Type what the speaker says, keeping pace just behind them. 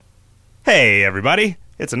Hey, everybody.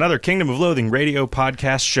 It's another Kingdom of Loathing radio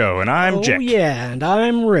podcast show, and I'm Jack. Oh, yeah, and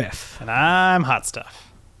I'm Riff. And I'm Hot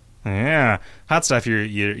Stuff. Yeah. Hot Stuff,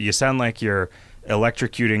 you sound like you're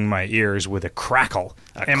electrocuting my ears with a crackle.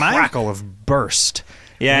 Am I? Crackle of burst.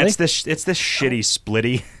 Yeah, Really? it's this shitty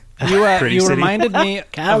splitty. You reminded me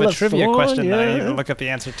of a trivia question that I California. need to look up the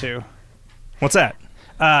answer to. What's that?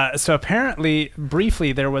 So apparently,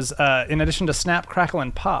 briefly, there was, in addition to Snap, Crackle,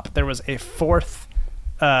 and Pop, there was a fourth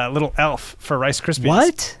little elf for Rice Krispies.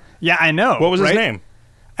 What? Yeah, I know. What was his right?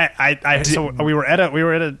 name? So we were at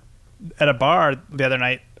a bar the other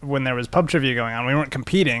night when there was pub trivia going on. We weren't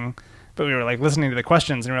competing, but we were like listening to the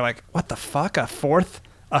questions, and we were like, "What the fuck? A fourth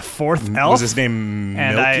elf?" Was his name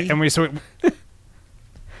Milky?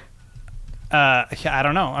 I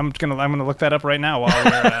don't know. I'm gonna look that up right now while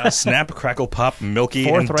we're Snap, Crackle, Pop, Milky,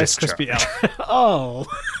 fourth and Rice Discharge. Krispie elf. Oh.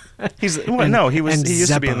 He used to be in the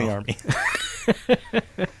Zeppo. army.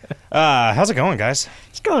 How's it going, guys?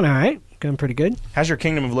 It's going all right. Going pretty good. How's your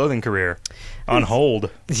Kingdom of Loathing career? On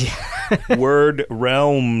hold. Yeah. Word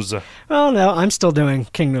realms. Well, no, I'm still doing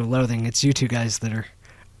Kingdom of Loathing. It's you two guys that are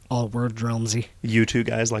all word realmsy. You two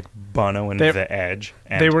guys like Bono and They- The Edge,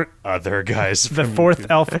 and they were- other guys. The from fourth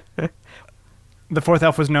elf. The fourth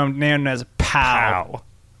elf was known as Pow. Pow.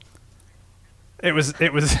 It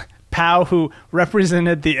was Pow who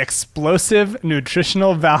represented the explosive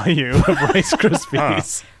nutritional value of Rice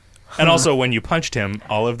Krispies. And also, when you punched him,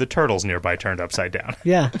 all of the turtles nearby turned upside down.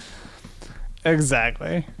 Yeah.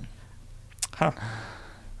 Exactly. Huh.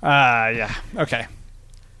 Yeah. Okay.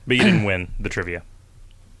 But you didn't win the trivia.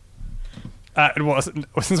 Well,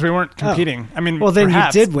 since we weren't competing, I mean, Well, then you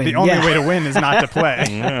perhaps did win, The only yeah. way to win is not to play.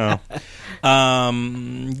 Yeah.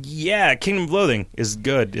 Yeah, Kingdom of Loathing is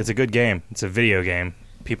good. It's a good game. It's a video game.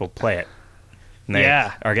 People play it. And they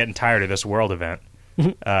Yeah. are getting tired of this world event.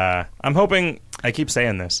 I'm hoping... I keep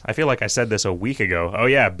saying this. I feel like I said this a week ago. Oh,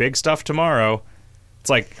 yeah, big stuff tomorrow. It's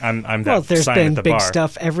like I'm that Well, there's sign been at the big bar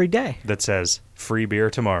stuff every day. that says, free beer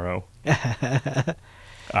tomorrow.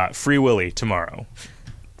 Free Willy tomorrow.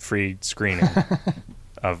 Free screening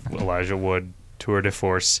of Elijah Wood, Tour de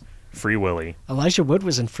Force, Free Willy. Elijah Wood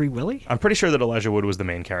was in Free Willy? I'm pretty sure that Elijah Wood was the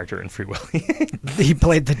main character in Free Willy. He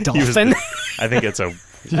played the He was dolphin? I think it's a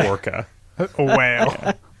orca. A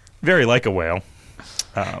whale. Very like a whale.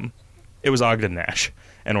 It was Ogden Nash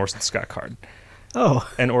and Orson Scott Card. Oh,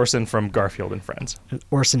 And Orson from Garfield and Friends.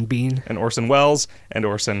 Orson Bean. And Orson Welles and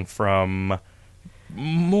Orson from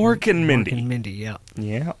Mork and Mindy. Mork and Mindy, yeah.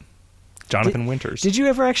 Yeah. Jonathan Winters. Did you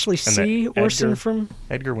ever actually see the Orson from...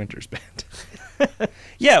 Edgar Winters band.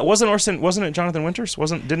 Yeah, wasn't it Jonathan Winters?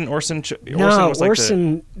 Didn't Orson No, was like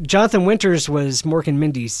Jonathan Winters was Mork and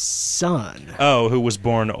Mindy's son. who was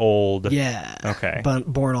born old. Yeah. Okay.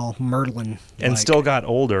 Born all Merlin. And still got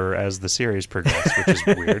older as the series progressed, which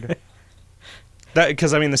is weird.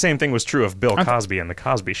 Because, I mean, the same thing was true of Bill Cosby and The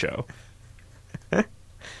Cosby Show.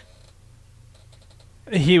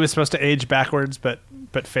 He was supposed to age backwards, but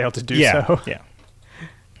failed to do so. Yeah.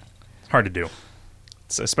 Hard to do.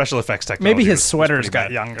 So special effects technology. Maybe his was sweaters pretty got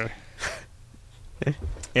bad. younger.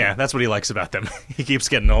 Yeah, that's what he likes about them. He keeps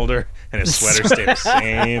getting older, and his sweaters stay the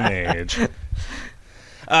same age.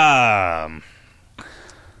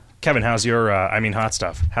 Kevin, how's your? Hot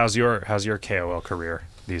Stuff. How's your KoL career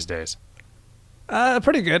these days?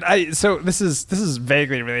 Pretty good. So this is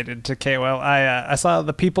vaguely related to KoL. I saw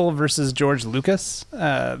The People versus George Lucas,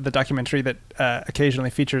 the documentary that occasionally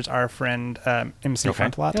features our friend MC Okay.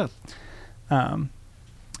 Frontlot. Yeah.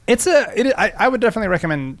 I would definitely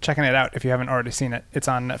recommend checking it out if you haven't already seen it. It's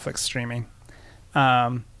on Netflix streaming.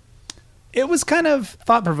 It was kind of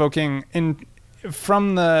thought-provoking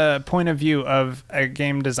from the point of view of a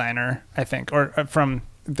game designer, I think, or from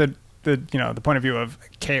the point of view of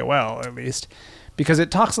KoL at least, because it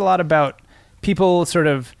talks a lot about people sort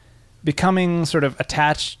of becoming sort of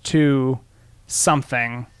attached to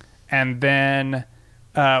something, and then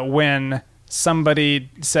when somebody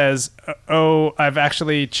says, "Oh, I've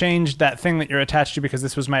actually changed that thing that you're attached to because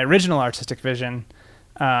this was my original artistic vision,"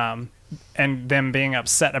 and them being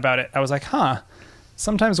upset about it, I was like, "Huh."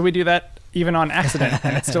 Sometimes we do that even on accident,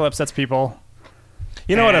 and it still upsets people.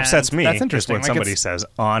 You know what And upsets me? that's Is interesting. when Like, somebody it's- says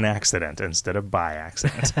on accident instead of by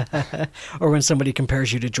accident. Or when somebody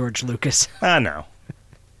compares you to George Lucas. No.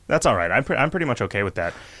 That's all right. I'm pretty much okay with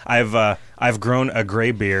that. I've grown a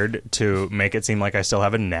gray beard to make it seem like I still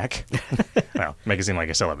have a neck. Well, make it seem like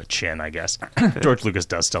I still have a chin, I guess. George Lucas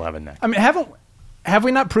does still have a neck. I mean, have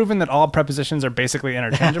we not proven that all prepositions are basically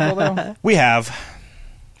interchangeable though? We have.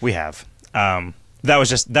 That was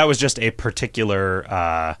just a particular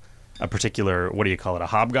what do you call it? A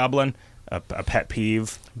hobgoblin a pet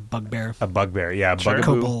peeve, Bugbear. a bugbear. Yeah, a Sure.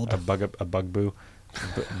 bugaboo, Kobold. a bugboo,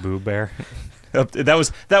 boo bear.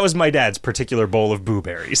 That was my dad's particular bowl of boo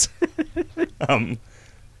berries.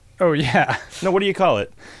 Oh yeah. No, what do you call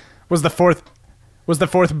it? Was the fourth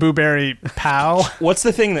Booberry pal? What's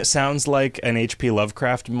the thing that sounds like an H.P.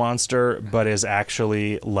 Lovecraft monster, but is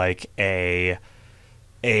actually like a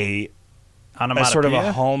sort of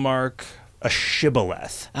a hallmark, a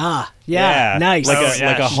shibboleth? Ah, yeah, nice. Like Oh, a yeah,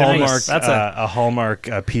 like a nice. hallmark, That's a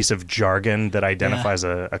hallmark piece of jargon that identifies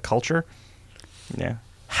a culture. Yeah.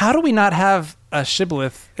 How do we not have a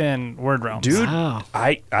shibboleth in Word Realms? Dude, Wow.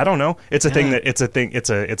 I don't know. It's a thing Yeah. that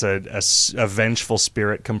it's a vengeful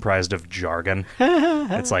spirit comprised of jargon.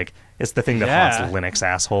 It's the thing that Yeah. haunts Linux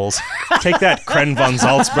assholes. Take that, Kren von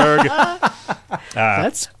Salzburg.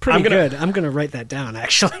 That's pretty I'm gonna- good. I'm going to write that down,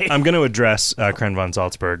 actually. I'm going to address Kren von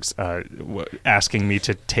Salzburg's asking me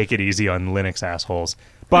to take it easy on Linux assholes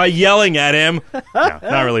by yelling at him. No,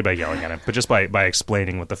 not really by yelling at him, but just by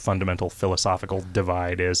explaining what the fundamental philosophical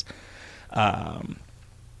divide is.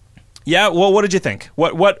 Yeah, well, what did you think?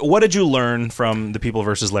 What did you learn from the People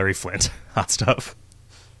versus Larry Flint? Hot stuff.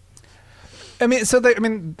 I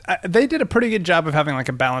mean, they did a pretty good job of having like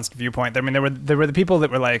a balanced viewpoint. I mean, there were the people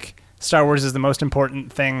that were like, Star Wars is the most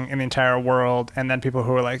important thing in the entire world, and then people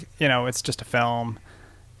who were like, it's just a film,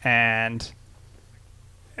 and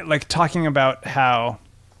like talking about how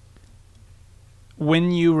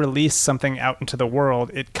when you release something out into the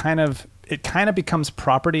world, it kind of becomes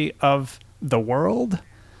property of the world,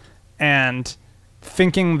 and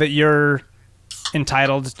thinking that you're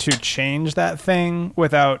entitled to change that thing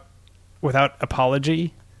without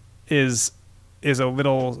apology is a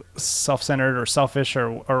little self-centered or selfish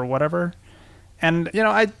or whatever. And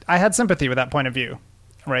I had sympathy with that point of view,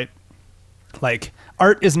 right? Like,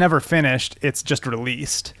 art is never finished, it's just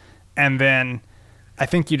released. And then I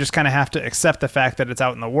think you just kind of have to accept the fact that it's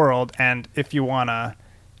out in the world, and if you want to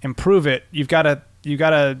improve it, you got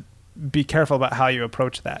to be careful about how you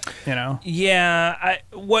approach that, Yeah,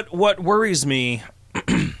 what worries me,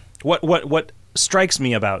 what strikes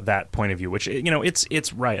me about that point of view, which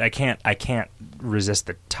it's right. I can't resist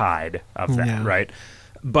the tide of that, Yeah. right?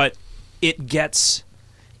 But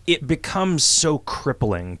it becomes so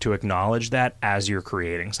crippling to acknowledge that as you're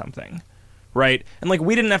creating something, right? And like,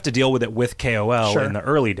 we didn't have to deal with it with KoL Sure. in the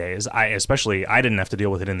early days. I didn't have to deal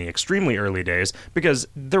with it in the extremely early days because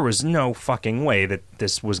there was no fucking way that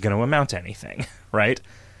this was going to amount to anything, right?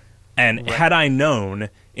 And had I known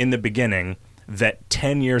in the beginning that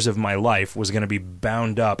 10 years of my life was going to be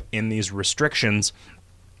bound up in these restrictions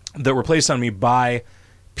that were placed on me by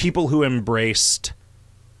people who embraced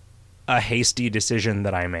a hasty decision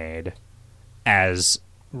that I made as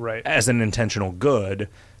an intentional good,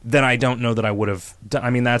 then I don't know that I would have done. I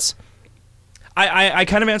mean, I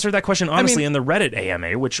kind of answered that question honestly in the Reddit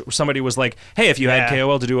AMA, which somebody was like, hey, if you had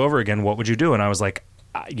KoL to do over again, what would you do? And I was like,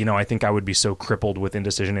 I think I would be so crippled with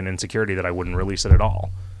indecision and insecurity that I wouldn't release it at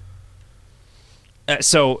all.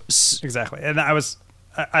 Exactly. And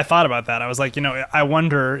I thought about that. I was like, I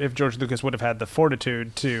wonder if George Lucas would have had the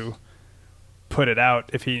fortitude to put it out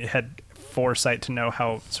if he had foresight to know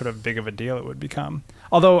how sort of big of a deal it would become.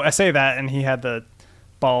 Although I say that, and he had the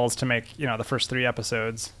balls to make, the first 3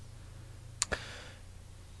 episodes,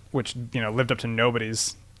 which, lived up to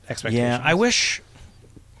nobody's expectations. Yeah, I wish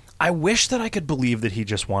that I could believe that he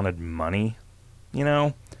just wanted money,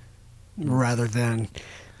 Rather than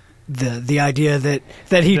the idea that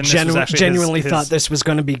he Then this was actually genuinely his- thought this was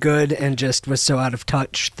going to be good and just was so out of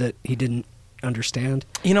touch that he didn't understand.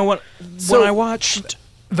 You know what? So- when I watched...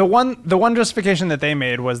 The one justification that they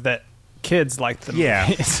made was that kids liked the Yeah.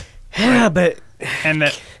 movies. Yeah, but And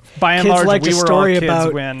that by and kids large liked we a were all story kids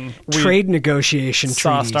about when we trade negotiation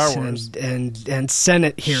saw treaties Star Wars. and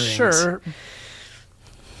Senate hearings. Sure.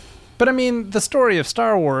 But I mean, the story of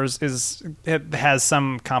Star Wars it has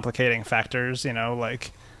some complicating factors,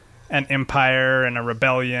 like an empire and a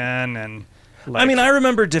rebellion and like, I mean, I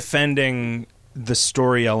remember defending the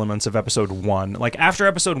story elements of episode 1, like after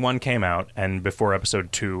episode 1 came out and before episode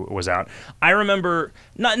 2 was out. I remember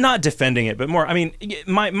not defending it, but more, I mean,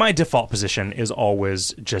 my default position is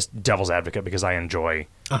always just devil's advocate because I enjoy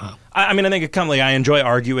I mean, I think I enjoy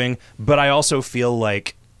arguing, but I also feel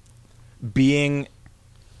like being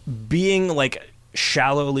like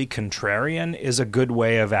shallowly contrarian is a good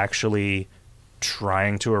way of actually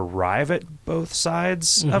trying to arrive at both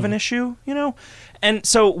sides of an issue, And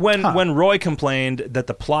so when Roy complained that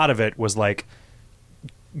the plot of it was like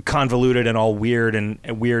convoluted and all weird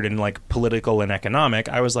and like political and economic,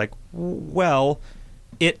 I was like, well,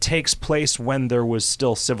 it takes place when there was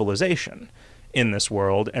still civilization. in this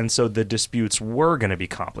world, and so the disputes were going to be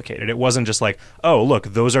complicated. It wasn't just like, oh, look,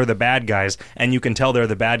 those are the bad guys, and you can tell they're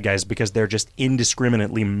the bad guys because they're just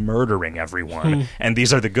indiscriminately murdering everyone, and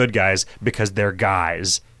these are the good guys because they're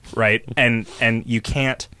guys, right? And you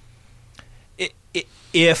can't...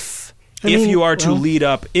 If you are to lead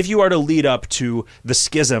up to the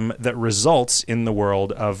schism that results in the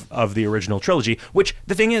world of the original trilogy, which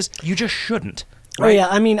the thing is, you just shouldn't. Right? Oh yeah,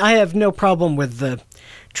 I mean, I have no problem with the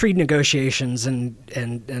treaty negotiations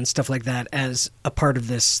and stuff like that as a part of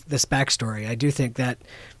this backstory. I do think that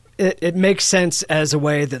it makes sense as a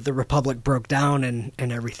way that the Republic broke down and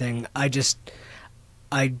everything. I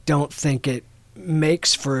don't think it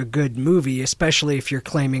makes for a good movie, especially if you're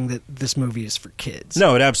claiming that this movie is for kids.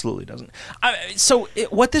 No, it absolutely doesn't.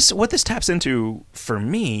 What this taps into for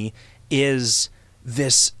me is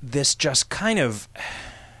this just kind of,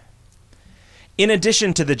 in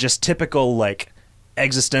addition to the just typical like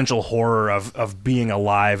existential horror of being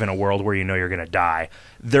alive in a world where you know you're going to die,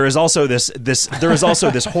 there is also this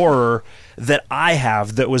horror that I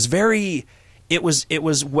have that was very. It was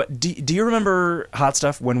what do you remember, Hot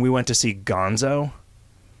Stuff, when we went to see Gonzo?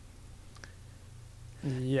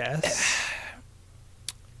 Yes.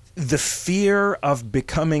 The fear of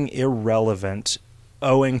becoming irrelevant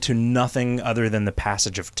owing to nothing other than the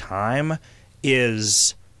passage of time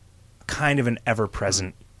is kind of an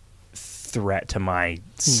ever-present threat to my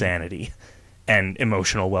sanity and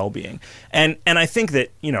emotional well-being. And I think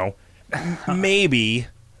that, you know, maybe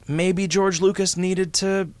George Lucas needed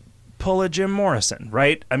to pull a Jim Morrison,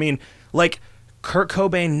 right? I mean, like, Kurt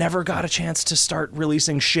Cobain never got a chance to start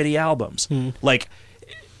releasing shitty albums. Like,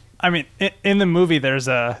 I mean, in the movie, there's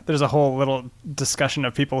a whole little discussion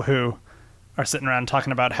of people who are sitting around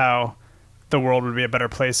talking about how the world would be a better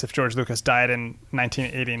place if George Lucas died in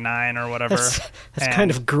 1989 or whatever. That's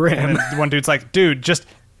kind of grim. And one dude's like, dude, just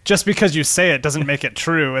because you say it doesn't make it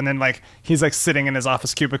true. And then like he's like sitting in his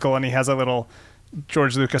office cubicle and he has a little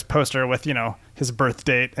George Lucas poster with, you know, his birth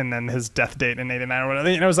date and then his death date in 89 or whatever.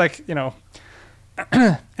 And it was like, you know,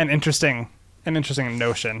 an interesting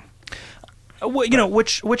notion. Well, you know,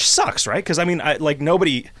 which sucks, right? Because I mean,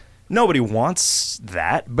 nobody wants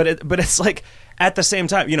that, but it's like at the same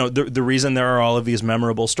time, you know, the reason there are all of these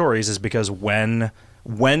memorable stories is because when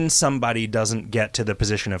somebody doesn't get to the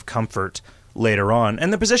position of comfort later on,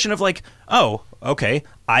 and the position of like, oh, okay,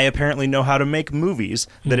 I apparently know how to make movies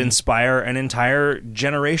that inspire an entire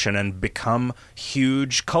generation and become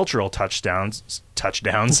huge cultural touchdowns.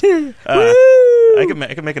 I could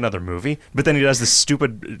make another movie, but then he does this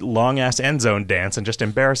stupid long ass end zone dance and just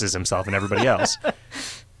embarrasses himself and everybody else.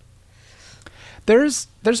 There's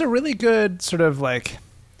a really good sort of like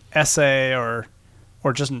essay or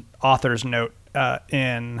just an author's note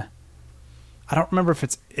in, I don't remember if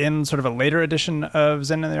it's in sort of a later edition of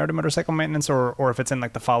Zen and the Art of Motorcycle Maintenance or if it's in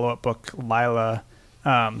like the follow-up book Lila,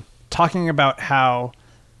 talking about how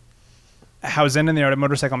Zen and the Art of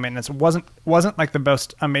Motorcycle Maintenance wasn't like the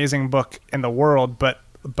most amazing book in the world, but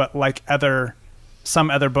like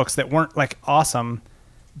some other books that weren't like awesome,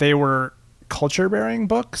 they were culture-bearing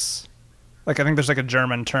books. Like I think there's like a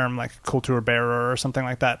German term like Kulturbearer or something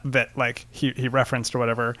like that like he referenced or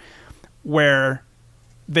whatever, where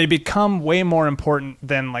they become way more important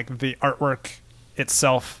than like the artwork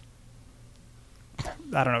itself.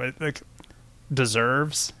 I don't know, it like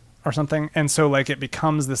deserves or something, and so like it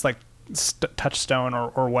becomes this like touchstone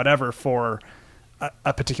or whatever for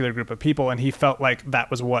a particular group of people, and he felt like that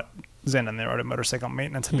was what Zen and the Art of Motorcycle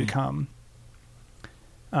Maintenance had become.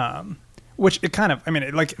 Which it kind of, I mean,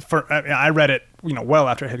 I read it, you know, well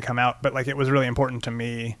after it had come out, but like it was really important to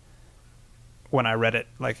me when I read it,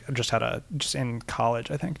 like just in college,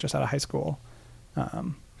 I think, just out of high school.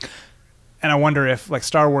 And I wonder if like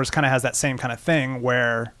Star Wars kind of has that same kind of thing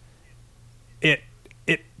where it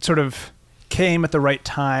sort of came at the right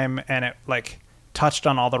time and it like touched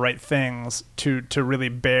on all the right things to really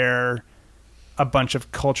bear a bunch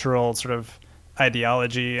of cultural sort of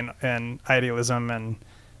ideology and idealism and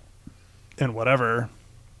whatever.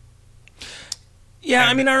 Yeah,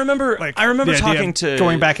 I mean, I remember talking to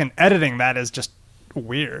going back and editing that is just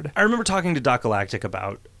weird. I remember talking to Doc Galactic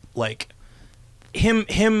about like he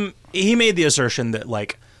made the assertion that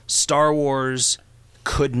like Star Wars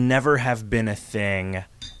could never have been a thing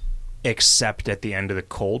except at the end of the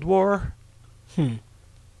Cold War.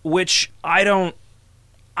 Which I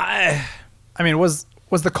mean, was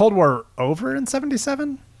the Cold War over in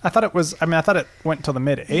 1977? I thought it was. I mean, I thought it went until the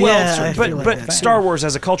mid-80s. Well, but Star Wars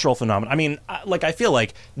as a cultural phenomenon. I mean, I feel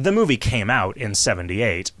like the movie came out in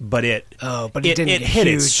 1978, but it hit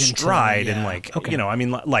its stride and you know, I mean,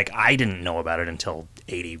 like I didn't know about it until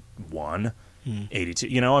 1981. 82.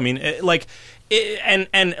 You know, I mean, like in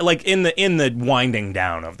the winding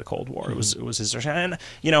down of the Cold War, it was his, and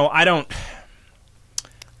you know, I don't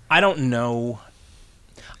know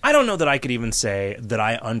that I could even say that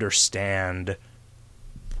I understand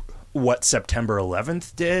what September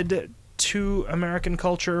 11th did to American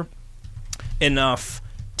culture enough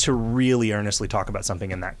to really earnestly talk about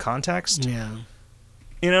something in that context. Yeah.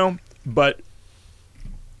 You know, but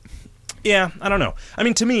yeah, I don't know. I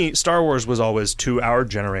mean, to me, Star Wars was always, to our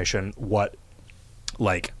generation, what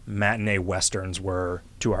like matinee westerns were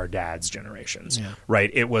to our dad's generations. Yeah. Right?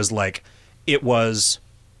 It was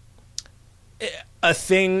a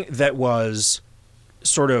thing that was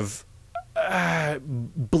sort of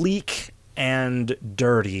bleak and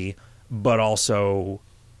dirty, but also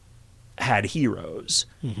had heroes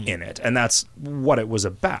in it, and that's what it was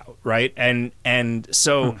about, right? And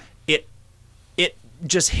so it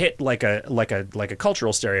just hit like a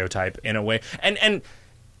cultural stereotype in a way, and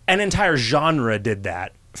an entire genre did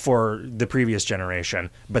that for the previous generation,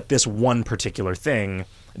 but this one particular thing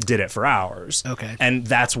did it for ours. Okay. And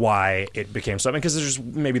that's why it became something, because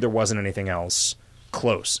maybe there wasn't anything else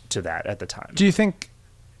close to that at the time. Do you think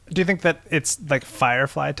that it's like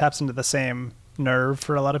Firefly taps into the same nerve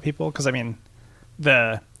for a lot of people? Because I mean,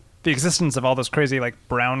 the existence of all those crazy like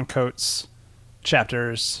brown coats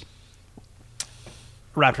chapters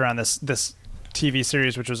wrapped around this TV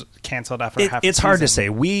series, which was canceled after half. It's hard to say.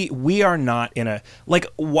 We are not in a, like,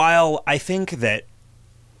 while I think that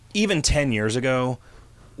even 10 years ago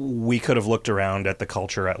we could have looked around at the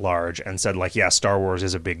culture at large and said, like, yeah, Star Wars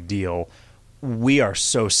is a big deal. We are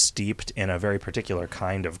so steeped in a very particular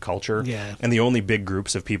kind of culture. Yeah. And the only big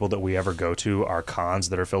groups of people that we ever go to are cons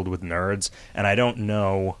that are filled with nerds. And I don't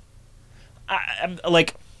know...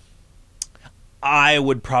 I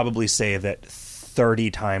would probably say that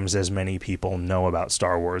 30 times as many people know about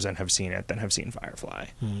Star Wars and have seen it than have seen Firefly.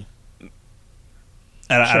 And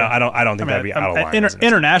Sure. I don't think that'd be out of line.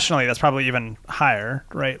 Internationally, that's probably even higher,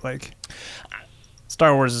 right? Like,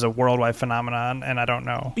 Star Wars is a worldwide phenomenon, and I don't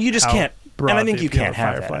know. You just can't, and I think the you appeal can't of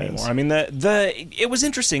have Firefly that is. anymore. I mean, it was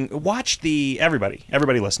interesting. Watch everybody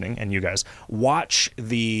listening, and you guys watch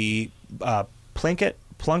the Plunkett,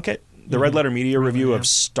 the Red Letter Media review of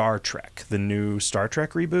Star Trek, the new Star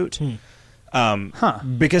Trek reboot.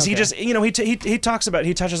 Because he just, you know, he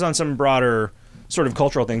touches on some broader sort of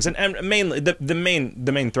cultural things, and mainly the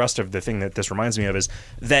main thrust of the thing that this reminds me of is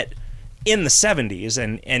that in the 70s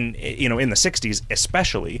and you know, in the 60s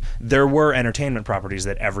especially, there were entertainment properties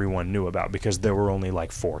that everyone knew about because there were only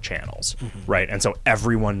like 4 channels, right? And so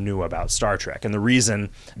everyone knew about Star Trek. And the reason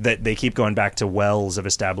that they keep going back to wells of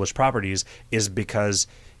established properties is because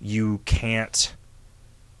you can't...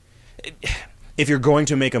 If you're going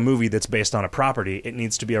to make a movie that's based on a property, it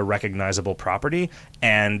needs to be a recognizable property,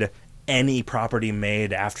 and any property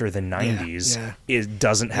made after the 90s it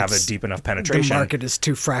doesn't have a deep enough penetration. The market is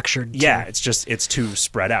too fractured. Yeah, it's too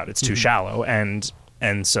spread out. It's too shallow, and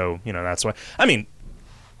so, you know, that's why. I mean,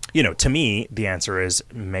 you know, to me, the answer is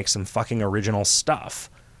make some fucking original stuff,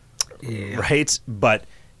 right? But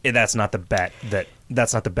that's not the bet that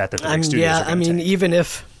the big studios are going to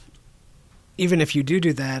take. Even if you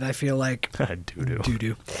do that, I feel like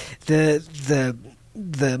doo-doo.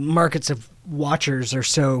 The markets of watchers are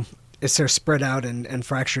so spread out and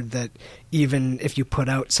fractured that even if you put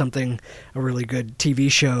out a really good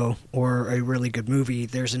TV show or a really good movie,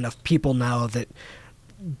 there's enough people now that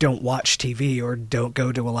don't watch TV or don't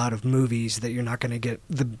go to a lot of movies that you're not going to get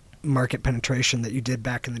the market penetration that you did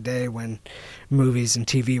back in the day when movies and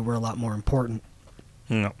TV were a lot more important.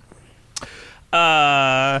 No.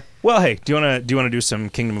 Well, hey, do you want to do some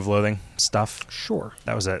Kingdom of Loathing stuff? Sure.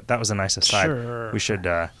 That was a nice aside. Sure. We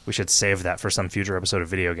should save that for some future episode of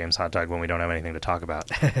Video Games Hot Dog when we don't have anything to talk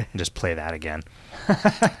about and just play that again.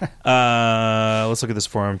 Let's look at this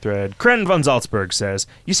forum thread. Kren von Salzburg says,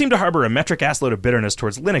 "You seem to harbor a metric assload of bitterness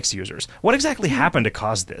towards Linux users. What exactly happened to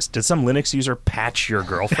cause this? Did some Linux user patch your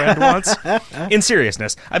girlfriend once? In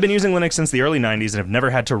seriousness, I've been using Linux since the early 90s and have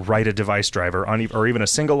never had to write a device driver or even a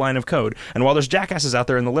single line of code. And while there's jackasses out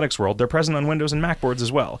there in the Linux world, they're present on Windows and Mac boards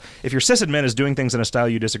as well. If your sysadmin is doing things in a style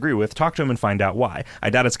you disagree with, talk to him and find out why. I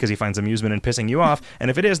doubt it's because he finds amusement in pissing you off,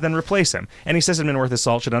 and if it is, then replace him. Any sysadmin worth his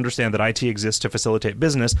salt should understand that IT exists to facilitate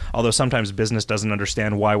business, although sometimes business doesn't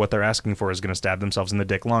understand why what they're asking for is going to stab themselves in the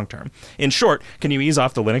dick long term. In short, can you ease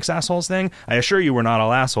off the Linux assholes thing? I assure you we're not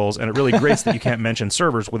all assholes, and it really grates that you can't mention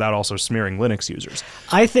servers without also smearing Linux users."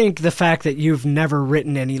 I think the fact that you've never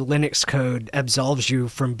written any Linux code absolves you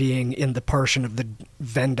from being in the portion of the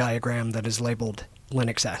Venn diagram that is labeled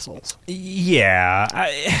Linux assholes. Yeah.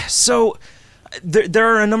 So there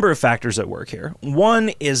are a number of factors at work here.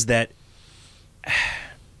 One is that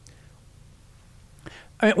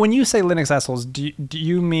I mean, when you say Linux assholes, do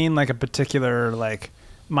you mean like a particular like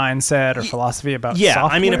mindset or philosophy about software?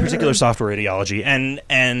 I mean a particular software ideology, and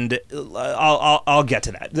I'll get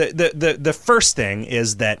to that. The first thing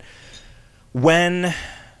is that when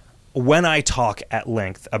I talk at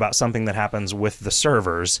length about something that happens with the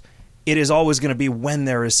servers, it is always going to be when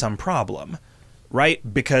there is some problem, right?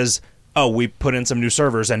 Because we put in some new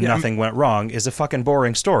servers and nothing went wrong is a fucking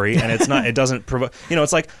boring story, and it's not. It doesn't provoke.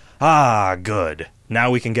 It's like, good. Now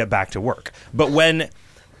we can get back to work. But when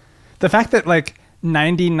the fact that like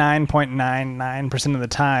 99.99% of the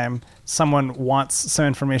time someone wants some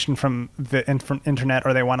information from the internet,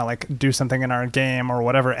 or they want to like do something in our game or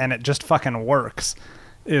whatever, and it just fucking works,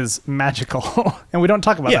 is magical. And we don't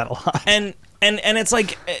talk about that a lot. And it's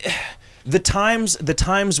like the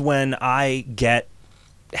times when I get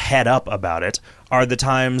head up about it are the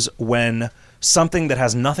times when something that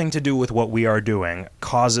has nothing to do with what we are doing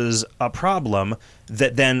causes a problem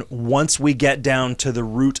that then, once we get down to the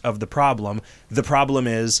root of the problem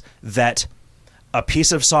is that a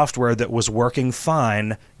piece of software that was working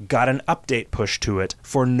fine got an update pushed to it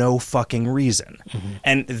for no fucking reason. Mm-hmm.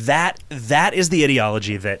 And that is the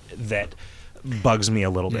ideology that bugs me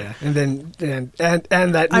a little bit. And then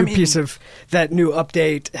and that new piece of that new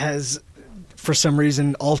update has, for some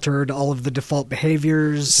reason, altered all of the default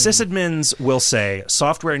behaviors. Sysadmins will say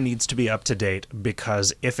software needs to be up to date,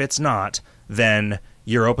 because if it's not, then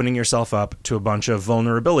you're opening yourself up to a bunch of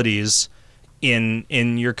vulnerabilities in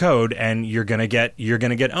your code, and you're gonna get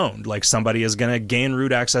owned. Like, somebody is gonna gain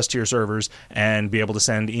root access to your servers and be able to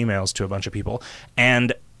send emails to a bunch of people.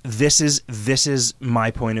 And this is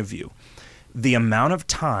my point of view. The amount of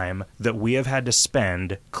time that we have had to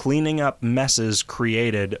spend cleaning up messes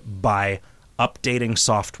created by updating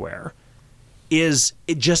software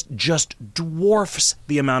just dwarfs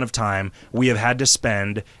the amount of time we have had to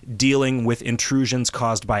spend dealing with intrusions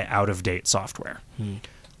caused by out-of-date software.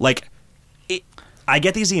 Like, I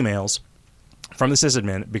get these emails from the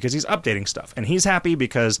sysadmin because he's updating stuff, and he's happy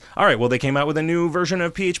because, all right, well, they came out with a new version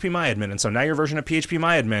of PHP-MyAdmin, and so now your version of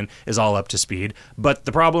PHP-MyAdmin is all up to speed. But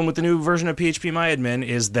the problem with the new version of PHP-MyAdmin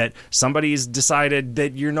is that somebody's decided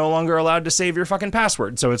that you're no longer allowed to save your fucking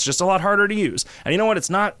password, so it's just a lot harder to use. And you know what? It's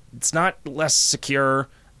not less secure.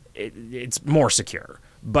 It's more secure,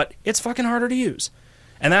 but it's fucking harder to use.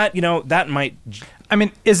 And that, that might... I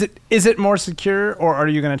mean, is it more secure, or are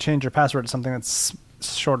you going to change your password to something that's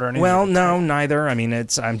shorter and easier? Well, no, neither. I mean,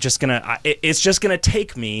 it's just gonna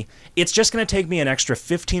take me an extra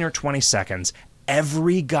 15 or 20 seconds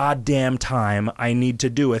every goddamn time I need to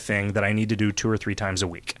do a thing that I need to do 2 or 3 times a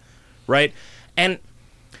week, right? And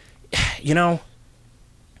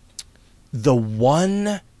the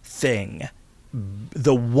one thing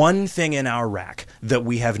in our rack that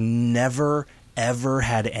we have never ever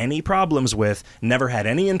had any problems with, never had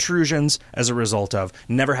any intrusions as a result of,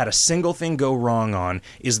 never had a single thing go wrong on,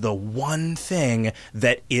 is the one thing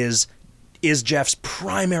that is Jeff's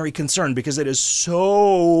primary concern, because it is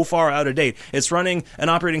so far out of date. It's running an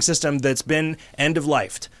operating system that's been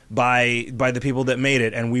end-of-lifed by the people that made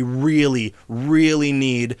it, and we really, really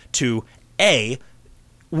need to,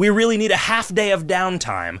 we really need a half day of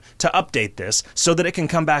downtime to update this so that it can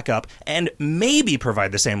come back up and maybe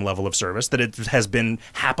provide the same level of service that it has been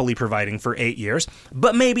happily providing for 8 years,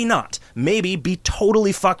 but maybe not. Maybe be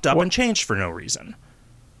totally fucked up and changed for no reason.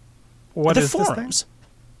 What the is forums.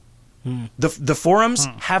 This thing? The forums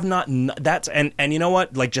have not... That's and you know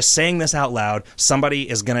what? Like, just saying this out loud, somebody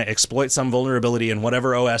is going to exploit some vulnerability in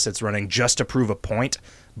whatever OS it's running just to prove a point,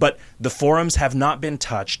 but the forums have not been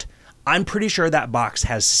touched. I'm pretty sure that box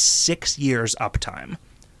has 6 years uptime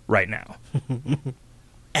right now.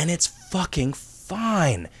 And it's fucking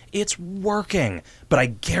fine. It's working. But I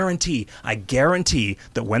guarantee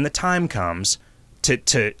that when the time comes to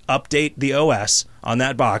update the OS on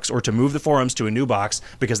that box, or to move the forums to a new box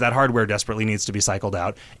because that hardware desperately needs to be cycled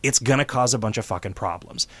out, it's going to cause a bunch of fucking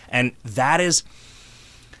problems. And that is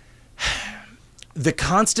the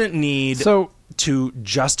constant need... to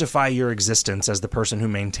justify your existence as the person who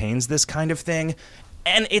maintains this kind of thing.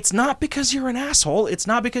 And it's not because you're an asshole. It's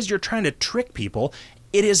not because you're trying to trick people.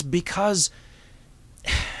 It is because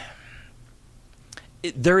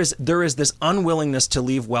there is this unwillingness to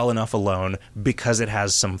leave well enough alone because it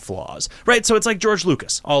has some flaws, right? So it's like George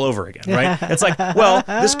Lucas all over again, right? It's like, well,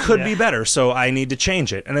 this could be better, so I need to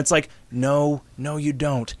change it. And it's like, no, you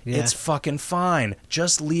don't. Yeah. It's fucking fine.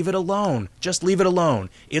 Just leave it alone. Just leave it alone.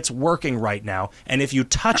 It's working right now. And if you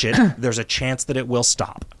touch it, there's a chance that it will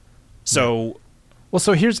stop. So, well,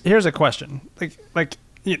 so here's a question. Like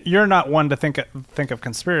you're not one to think of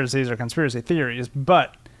conspiracies or conspiracy theories,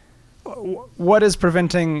 but what is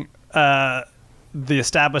preventing the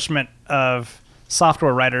establishment of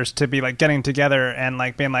software writers to be like getting together and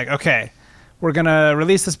like being like, okay, we're gonna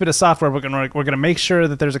release this bit of software. We're gonna make sure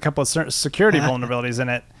that there's a couple of security vulnerabilities in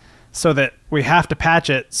it, so that we have to patch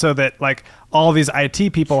it, so that like all these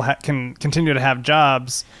IT people can continue to have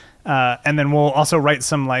jobs, and then we'll also write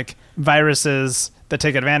some like viruses that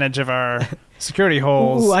take advantage of our security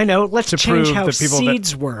holes. Ooh, I know. Let's to change prove how that people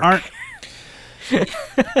seeds that work. Aren't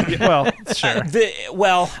well, sure.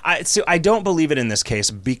 I don't believe it in this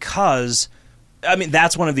case because, I mean,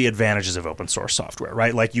 that's one of the advantages of open source software,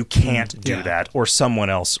 right? Like, you can't do that, or someone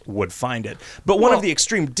else would find it. But one of the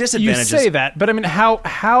extreme disadvantages... You say that, but I mean,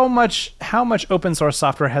 how much open source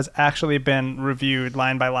software has actually been reviewed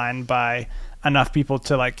line by line by enough people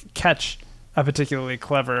to like catch a particularly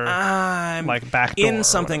clever like backdoor Mm. or in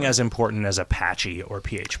something whatever? as important as Apache or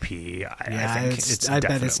PHP? I think it's I bet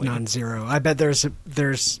definitely... it's non-zero. I bet there's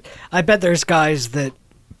guys that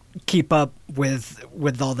keep up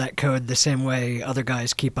with all that code the same way other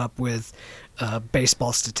guys keep up with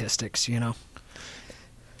baseball statistics. You know.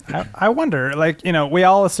 I wonder, like, you know, we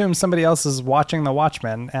all assume somebody else is watching the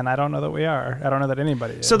Watchmen, and I don't know that we are. I don't know that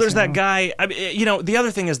anybody is. So there's that guy. I mean, you know, the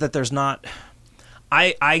other thing is that there's not.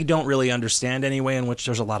 I don't really understand any way in which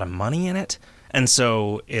there's a lot of money in it, and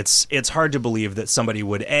so it's hard to believe that somebody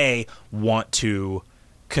would A, want to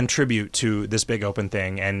contribute to this big open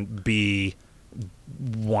thing, and B,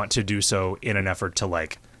 want to do so in an effort to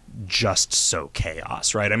like just sow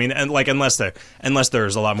chaos, right? I mean, and like unless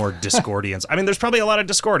there's a lot more Discordians. I mean, there's probably a lot of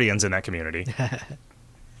Discordians in that community.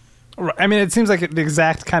 I mean, it seems like the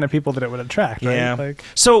exact kind of people that it would attract, right? Yeah. Like,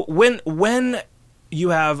 so when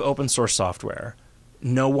you have open source software,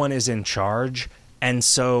 no one is in charge, and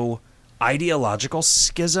so ideological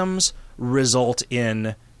schisms result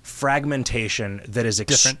in fragmentation that is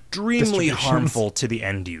Different extremely harmful to the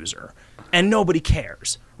end user, and nobody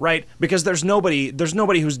cares, right? Because there's nobody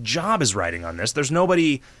whose job is writing on this. There's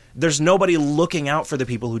nobody looking out for the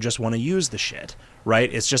people who just want to use the shit,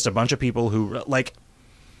 right? It's just a bunch of people who like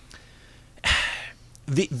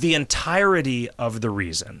the entirety of the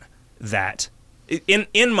reason that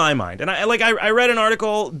in my mind, and I read an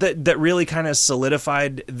article that really kind of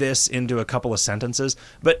solidified this into a couple of sentences,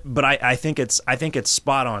 but I think it's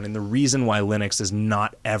spot on in the reason why Linux is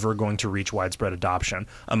not ever going to reach widespread adoption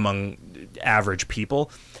among average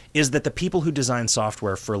people is that the people who design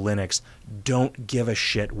software for Linux don't give a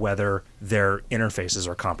shit whether their interfaces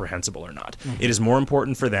are comprehensible or not. Mm-hmm. It is more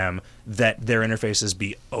important for them that their interfaces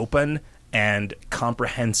be open and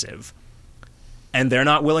comprehensive. And they're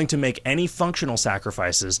not willing to make any functional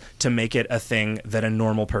sacrifices to make it a thing that a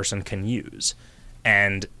normal person can use.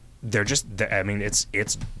 And I mean,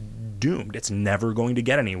 it's doomed. It's never going to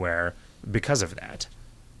get anywhere because of that.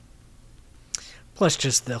 Plus,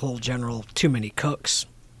 just the whole general too many cooks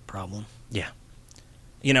problem. Yeah.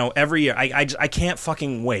 You know, every year, I can't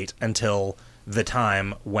fucking wait until the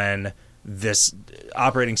time when this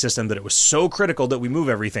operating system that it was so critical that we move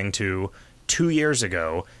everything to 2 years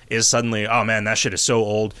ago is suddenly, oh man, that shit is so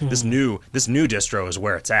old. This new distro is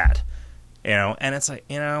where it's at, you know. And it's like,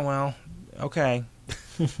 you know, well, okay.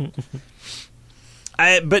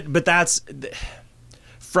 But that's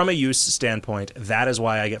from a use standpoint. That is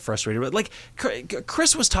why I get frustrated. But like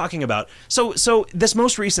Chris was talking about, so this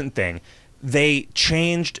most recent thing, they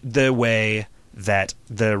changed the way that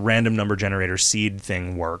the random number generator seed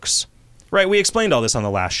thing works. Right, we explained all this on the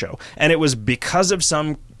last show, and it was because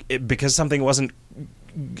something wasn't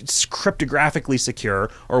cryptographically secure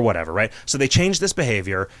or whatever, right? So they changed this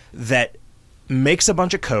behavior that makes a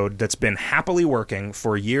bunch of code that's been happily working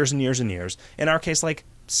for years and years and years. In our case, like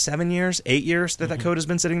 7 years, 8 years that code has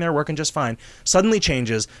been sitting there working just fine, suddenly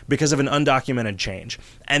changes because of an undocumented change.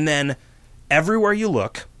 And then everywhere you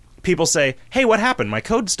look, people say, hey, what happened? My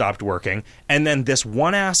code stopped working. And then this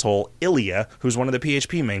one asshole, Ilya, who's one of the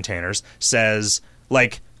PHP maintainers, says,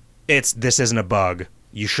 like, this isn't a bug.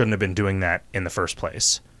 You shouldn't have been doing that in the first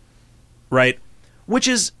place. Right? Which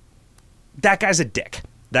is, that guy's a dick.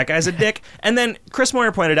 That guy's a dick. And then Chris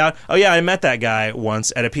Moyer pointed out, oh yeah, I met that guy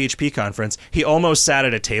once at a PHP conference. He almost sat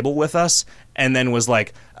at a table with us and then was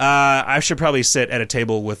like, I should probably sit at a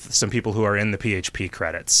table with some people who are in the PHP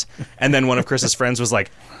credits. And then one of Chris's friends was like,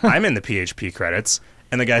 I'm in the PHP credits.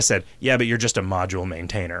 And the guy said, yeah, but you're just a module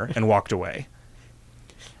maintainer, and walked away.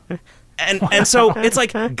 And so it's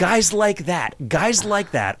like guys like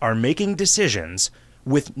that are making decisions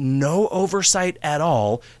with no oversight at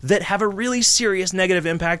all that have a really serious negative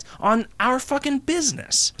impact on our fucking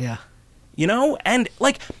business. Yeah. You know? And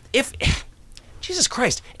like if Jesus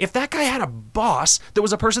Christ, if that guy had a boss that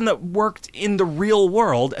was a person that worked in the real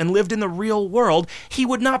world and lived in the real world, he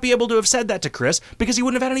would not be able to have said that to Chris because he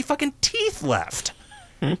wouldn't have had any fucking teeth left.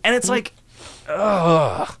 And it's like,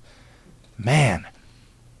 ugh, man.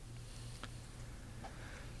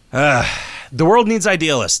 The world needs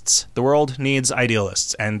idealists. The world needs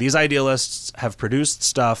idealists. And these idealists have produced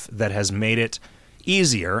stuff that has made it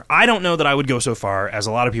easier. I don't know that I would go so far as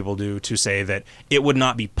a lot of people do to say that it would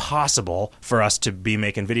not be possible for us to be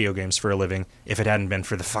making video games for a living if it hadn't been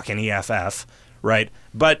for the fucking EFF, right?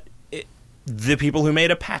 But the people who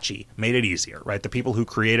made Apache made it easier, right? The people who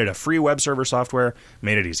created a free web server software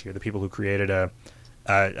made it easier. The people who created a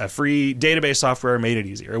free database software made it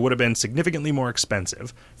easier. It would have been significantly more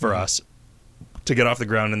expensive for us to get off the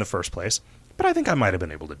ground in the first place, but I think I might have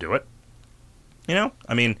been able to do it. You know?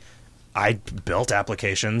 I mean, I built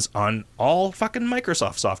applications on all fucking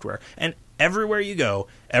Microsoft software, and everywhere you go,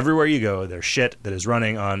 there's shit that is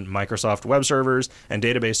running on Microsoft web servers and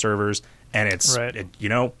database servers, and it's, Right.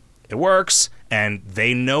 it works, and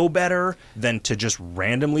they know better than to just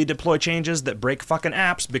randomly deploy changes that break fucking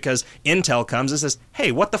apps because Intel comes and says,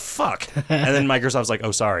 hey, what the fuck? And then Microsoft's like,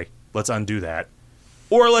 oh, sorry, let's undo that.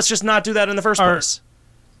 Or let's just not do that in the first place.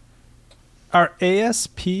 Are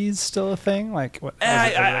ASPs still a thing? Like what?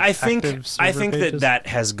 I think that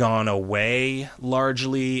has gone away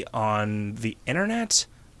largely on the internet,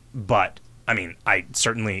 but I mean,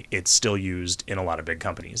 it's still used in a lot of big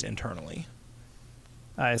companies internally.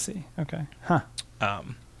 I see. Okay. Huh.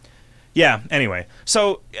 Yeah. Anyway,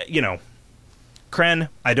 so Kren,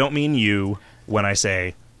 I don't mean you when I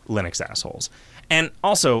say Linux assholes. And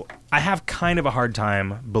also, I have kind of a hard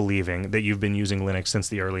time believing that you've been using Linux since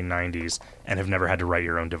the early 90s and have never had to write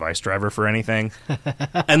your own device driver for anything.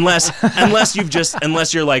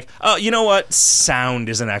 unless you're like, oh, you know what? Sound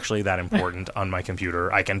isn't actually that important on my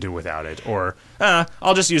computer. I can do without it. Or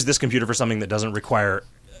I'll just use this computer for something that doesn't require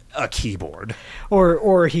a keyboard.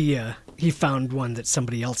 Or he found one that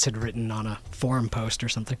somebody else had written on a forum post or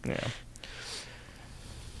something. Yeah.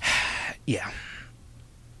 Yeah.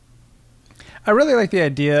 I really like the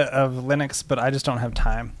idea of Linux, but I just don't have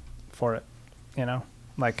time for it.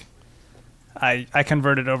 Like I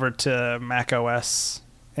converted over to Mac OS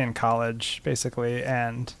in college, basically,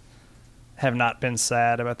 and have not been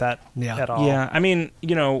sad about that at all. Yeah, I mean,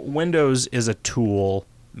 Windows is a tool.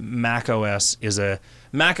 Mac OS is a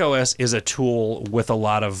tool with a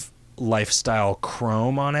lot of lifestyle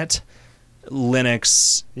chrome on it.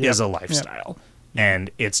 Linux is a lifestyle,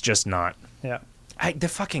 and it's just not. Yeah.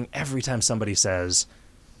 Every time somebody says,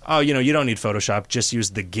 oh, you don't need Photoshop, just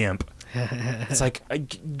use the GIMP. It's like,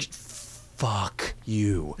 fuck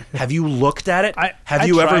you. Have you looked at it? Have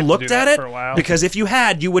you ever looked at it? For a while. Because if you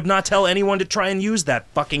had, you would not tell anyone to try and use that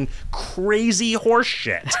fucking crazy horse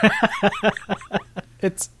shit.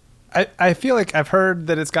 I feel like I've heard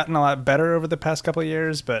that it's gotten a lot better over the past couple of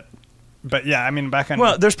years, but yeah, I mean, back in...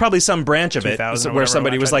 Well, there's probably some branch of it where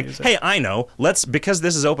somebody was like, hey, I know, because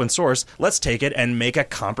this is open source, let's take it and make a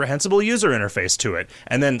comprehensible user interface to it.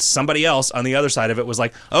 And then somebody else on the other side of it was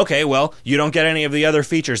like, okay, well, you don't get any of the other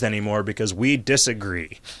features anymore because we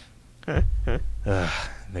disagree. The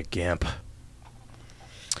GIMP.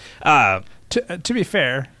 To be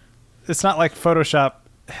fair, it's not like Photoshop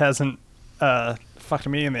hasn't fucked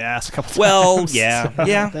me in the ass a couple times. Well,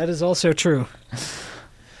 yeah. That is also true.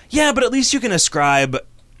 Yeah, but at least you can ascribe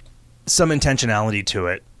some intentionality to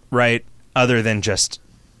it, right? Other than just...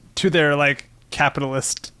 To their, like,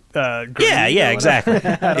 capitalist greed. Yeah, exactly.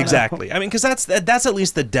 Exactly. I mean, because that's at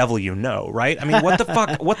least the devil you know, right? I mean, what the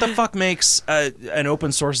fuck makes an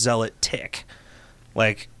open source zealot tick?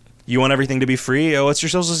 Like, you want everything to be free? Oh, it's your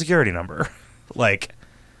social security number. Like,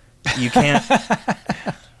 you can't...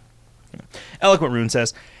 Eloquent Rune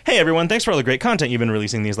says, hey everyone, thanks for all the great content you've been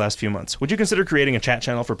releasing these last few months. Would you consider creating a chat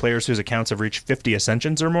channel for players whose accounts have reached 50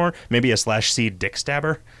 ascensions or more? Maybe a /C dick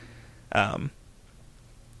stabber? I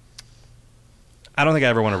don't think I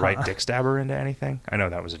ever want to write dick stabber into anything. I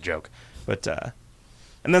know that was a joke. But,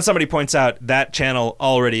 and then somebody points out that channel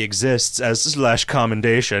already exists as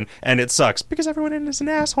 /commendation, and it sucks because everyone in it is an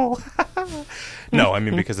asshole. No, I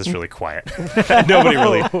mean because it's really quiet.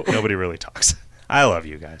 Nobody really talks. I love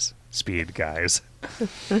you guys. Speed guys.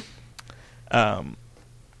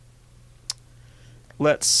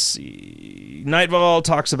 Let's see. Nightval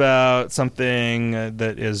talks about something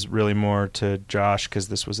that is really more to Josh, because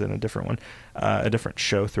this was in a different one, a different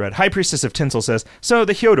show thread. High Priestess of Tinsel says, so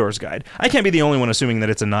the Hyodor's Guide. I can't be the only one assuming that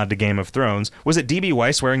it's a nod to Game of Thrones. Was it DB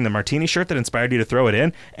Weiss wearing the martini shirt that inspired you to throw it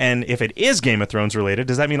in? And if it is Game of Thrones related,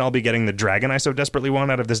 does that mean I'll be getting the dragon I so desperately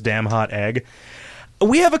want out of this damn hot egg?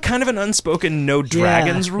 We have a kind of an unspoken no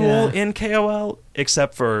dragons rule in KoL,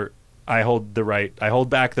 except for I hold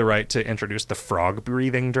back the right to introduce the frog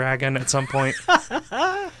breathing dragon at some point.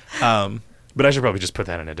 But I should probably just put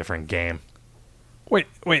that in a different game. Wait,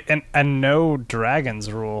 and no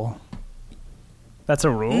dragons rule. That's a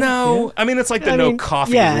rule? No, Yeah. I mean it's like the no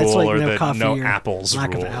coffee rule it's like or no the coffee no or apples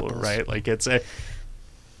lack of rule, apples. right? Like it's a.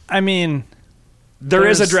 I mean, There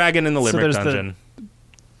is a dragon in the Limerick dungeon.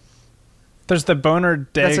 There's the boner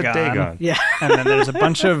Dagon. That's a Dagon. Yeah. And then there's a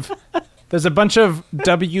bunch of WYRMs.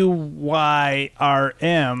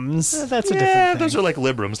 That's a different thing. Those are like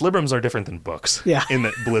Librams. Librams are different than books. Yeah. In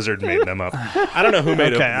that Blizzard made them up. I don't know who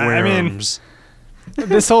made up I mean, worms.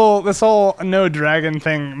 This whole no dragon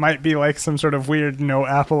thing might be like some sort of weird no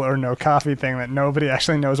apple or no coffee thing that nobody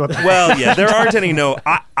actually knows what. Well, yeah, there aren't any no.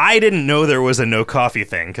 I didn't know there was a no coffee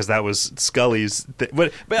thing because that was Scully's.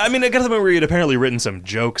 But I mean, I got to the point where he'd apparently written some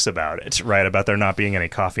jokes about it, right? About there not being any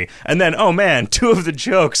coffee, and then oh man, 2 of the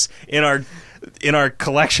jokes in our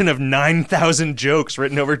collection of 9,000 jokes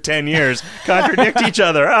written over 10 years contradict each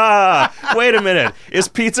other. Wait a minute. Is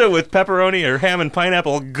pizza with pepperoni or ham and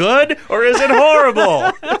pineapple good or is it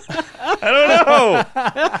horrible? I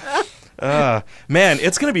don't know. Man,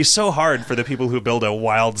 it's going to be so hard for the people who build a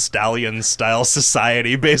Wild Stallion style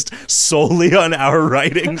society based solely on our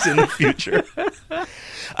writings in the future.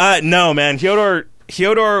 No, man.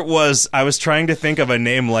 Hyodor was, I was trying to think of a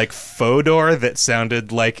name like Fodor that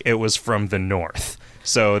sounded like it was from the north.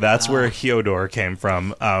 So that's where Hyodor came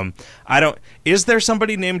from. Is there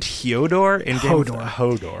somebody named Hyodor in Hodor.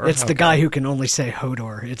 Hodor. It's the guy who can only say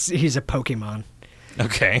Hodor. He's a Pokemon.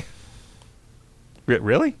 Okay.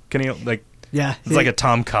 Really? Can he, like... Yeah. It's like a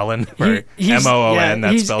Tom Cullen, where he's- M-O-O-N,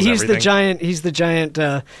 that spells he's everything. He's the giant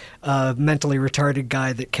mentally retarded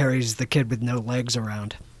guy that carries the kid with no legs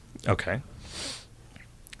around. Okay.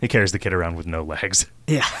 He carries the kid around with no legs.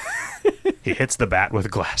 Yeah. He hits the bat with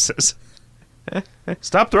glasses.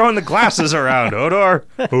 Stop throwing the glasses around, Hodor.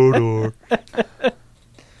 Hodor.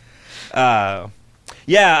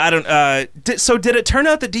 Yeah, I don't... so did it turn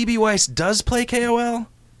out that D.B. Weiss does play KoL?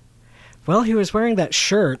 Well, he was wearing that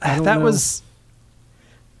shirt. I don't know.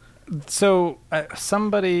 So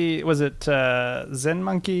somebody, was it Zen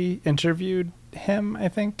Monkey, interviewed him, I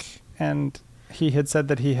think, and he had said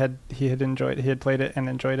that he had played it and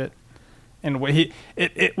enjoyed it. And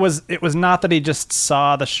it was not that he just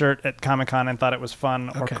saw the shirt at Comic-Con and thought it was fun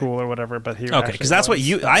or cool or whatever, but he Because that's what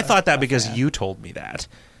you... I thought that because you told me that.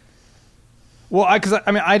 Well,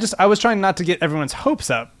 I was trying not to get everyone's hopes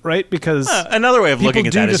up, right? Because another way of looking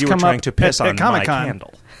at that is you were trying to piss on my Comic-Con.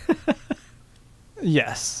 candle.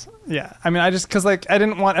 Yes. Yeah. I mean, because I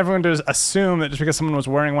didn't want everyone to assume that just because someone was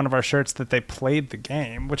wearing one of our shirts that they played the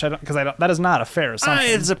game, which that is not a fair assumption.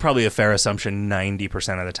 It's probably a fair assumption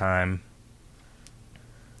 90% of the time.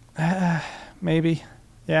 Maybe.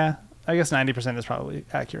 Yeah. I guess 90% is probably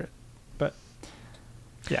accurate. But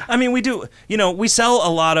yeah. I mean, we do, we sell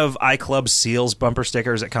a lot of iClub Seals bumper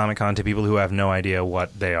stickers at Comic-Con to people who have no idea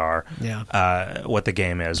what they are, what the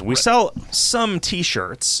game is. We sell some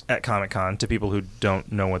T-shirts at Comic-Con to people who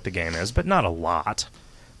don't know what the game is, but not a lot.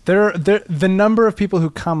 The number of people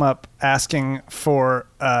who come up asking for,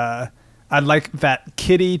 I'd like that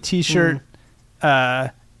kitty T-shirt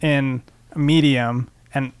in medium,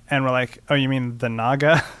 and we're like, oh, you mean the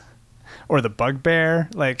Naga or the Bugbear?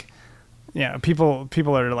 Like, yeah, people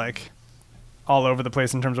are like all over the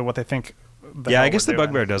place in terms of what they think. I guess the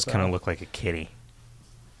Bugbear does kind of look like a kitty.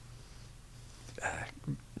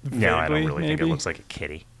 No, I don't really think it looks like a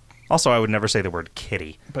kitty. Also, I would never say the word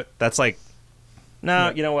kitty. But that's like,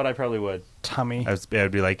 no, you know what? I probably would. Tummy. I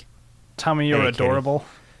would be like, Tummy, you're adorable.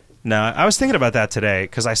 Kitty. No, I was thinking about that today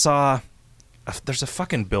because I saw there's a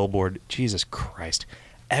fucking billboard. Jesus Christ.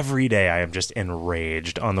 Every day I am just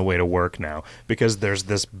enraged on the way to work now because there's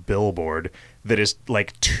this billboard that is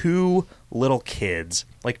like 2 little kids,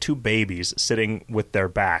 like 2 babies sitting with their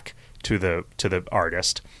back to the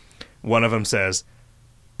artist. One of them says,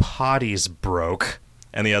 "Potty's broke,"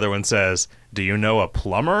 and the other one says, "Do you know a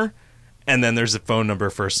plumber?" And then there's a phone number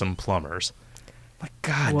for some plumbers. Like,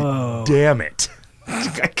 God damn it.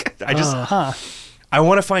 I just... I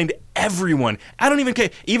want to find everyone. I don't even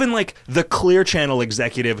care. Even like the Clear Channel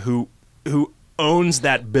executive who owns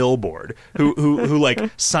that billboard, who like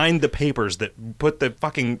signed the papers that put the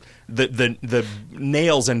fucking the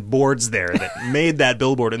nails and boards there that made that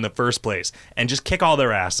billboard in the first place, and just kick all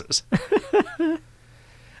their asses.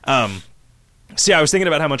 See, I was thinking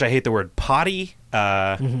about how much I hate the word potty.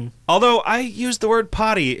 Although I used the word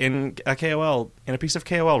potty in a piece of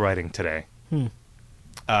KoL writing today.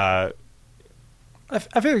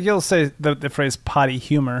 I feel like you'll say the phrase potty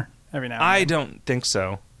humor every now and I then. don't think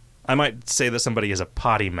so. I might say that somebody is a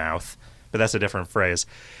potty mouth, but that's a different phrase.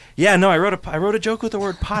 Yeah, no, I wrote a joke with the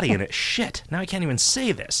word potty in it. Shit, now I can't even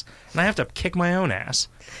say this, and I have to kick my own ass.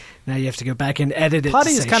 Now you have to go back and edit it.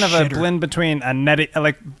 Potty to is say kind of a shitter. blend between a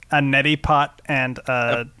neti pot and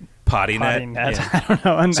a Potty potty net. net. Yeah. I don't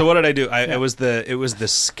know. And So what did I do? It was the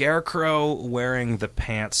scarecrow wearing the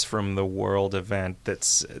pants from the World event.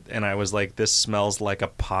 And I was like, this smells like a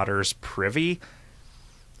potter's privy,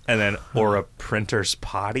 and then or a printer's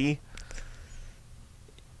potty.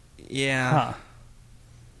 Yeah,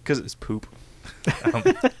 because it's poop.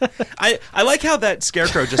 I like how that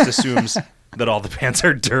scarecrow just assumes that all the pants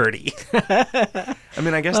are dirty. I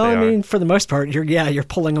mean, I guess Well, they I are. mean, for the most part, you're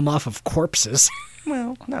pulling them off of corpses.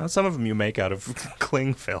 Well, no, some of them you make out of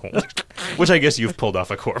cling film, which I guess you've pulled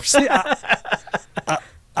off a corpse.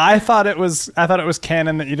 I thought it was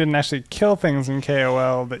canon that you didn't actually kill things in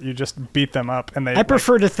KoL, that you just beat them up, and they. I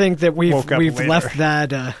prefer to think that we've woke up later. left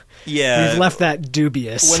that. Yeah, We've left that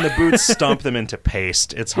dubious. when the boots stomp them into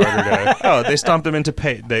paste, it's harder to. Oh, they stomped them into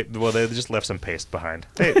paste. They just left some paste behind.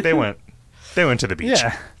 They went to the beach.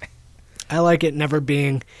 Yeah. I like it never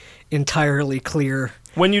being entirely clear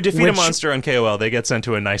When you defeat a Which- monster on KoL, they get sent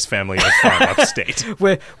to a nice family on a farm upstate.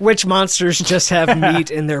 which monsters just have meat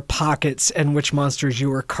in their pockets and which monsters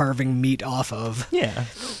you are carving meat off of. Yeah.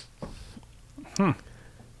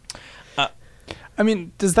 I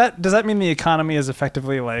mean, does that mean the economy is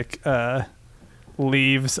effectively like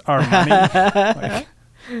leaves our money? Like,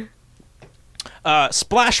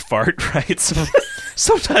 Splash Fart writes,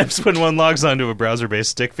 sometimes when one logs onto a browser-based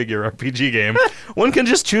stick figure RPG game, one can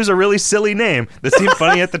just choose a really silly name that seemed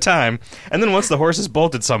funny at the time, and then once the horse is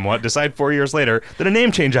bolted somewhat, decide 4 years later that a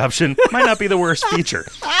name change option might not be the worst feature.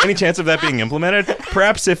 Any chance of that being implemented?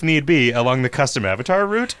 Perhaps, if need be, along the custom avatar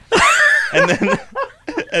route? And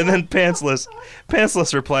then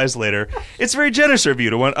Pantsless replies later, "It's very generous of you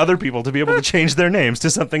to want other people to be able to change their names to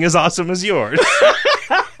something as awesome as yours."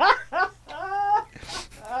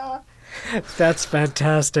 That's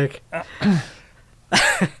fantastic.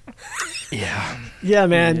 Yeah. Yeah,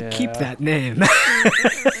 man, Yeah. keep that name.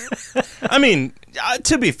 I mean,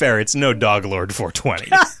 to be fair, it's no Dog Lord 420.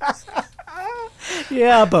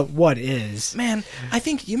 Yeah, but what is? Man, I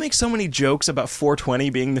think you make so many jokes about 420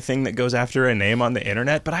 being the thing that goes after a name on the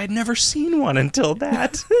internet, but I had never seen one until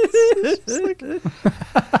that.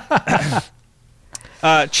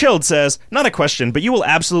 Chilled says, not a question, but you will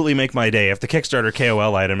absolutely make my day if the Kickstarter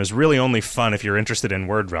KoL item is really only fun if you're interested in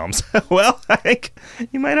word realms. Well, I think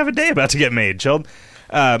you might have a day about to get made, Chilled.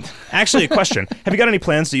 Actually, a question. Have you got any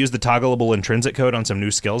plans to use the toggleable intrinsic code on some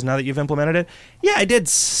new skills now that you've implemented it? Yeah, I did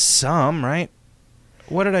some, right?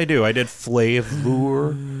 What did I do? I did Flavor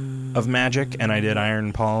of Magic, and I did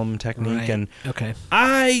Iron Palm Technique, Right. and Okay.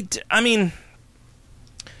 I mean,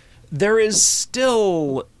 there is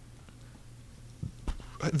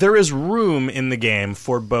room in the game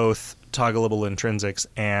for both toggleable intrinsics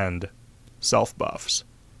and self buffs,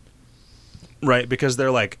 right? Because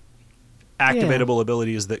they're like activatable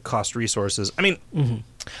abilities that cost resources. I mean,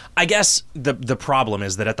 I guess the problem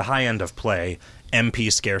is that at the high end of play,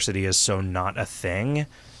 MP scarcity is so not a thing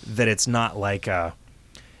that it's not like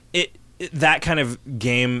that kind of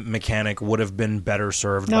game mechanic would have been better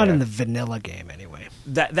served. Not by in the vanilla game, anyway.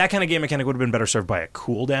 that kind of game mechanic would have been better served by a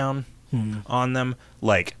cooldown on them.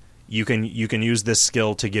 Like you can use this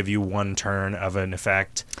skill to give you 1 turn of an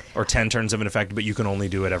effect or 10 turns of an effect, but you can only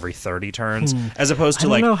do it every 30 turns, as opposed to I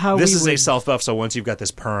don't like know how this we is a would- self buff. So once you've got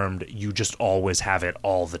this permed, you just always have it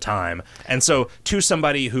all the time. And so to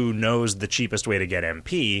somebody who knows the cheapest way to get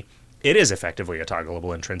MP, it is effectively a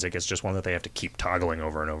toggleable intrinsic. It's just one that they have to keep toggling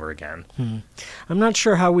over and over again. I'm not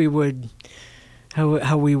sure how we would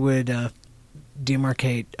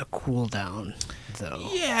demarcate a cooldown, though.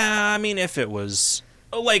 Yeah, I mean, if it was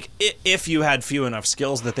like if you had few enough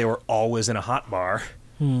skills that they were always in a hot bar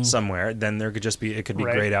somewhere, then there could just be it could be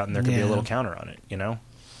Right. grayed out and there could be a Yeah. little counter on it. You know?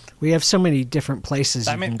 We have so many different places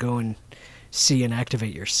I you mean- can go and see and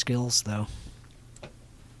activate your skills, though.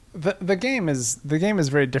 the game is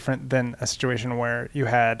very different than a situation where you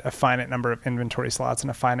had a finite number of inventory slots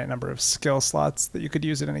and a finite number of skill slots that you could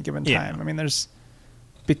use at any given Yeah. time. I mean,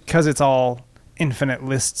 because it's all infinite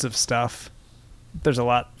lists of stuff, there's a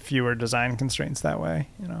lot fewer design constraints that way,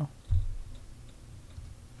 you know.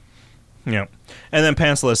 Yeah. And then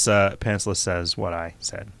Pantsless says what I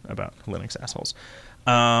said about Linux assholes.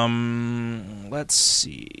 Let's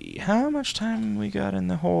see how much time we got in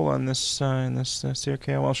the hole on this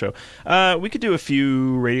KOL show. We could do a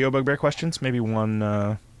few radio bugbear questions, maybe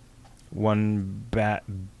one bat.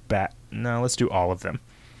 No, let's do all of them.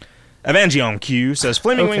 Evangion Q says,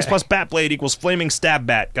 Flaming Wings Okay. plus Batblade equals Flaming Stab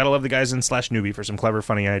Bat. Gotta love the guys in /newbie for some clever,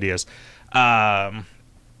 funny ideas.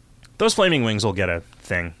 Those Flaming Wings will get a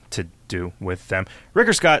thing to do with them.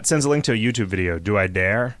 Ricker Scott sends a link to a YouTube video. Do I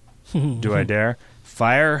dare? Do I dare?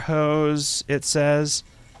 Fire hose, it says.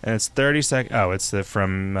 And it's 30 seconds. Oh, it's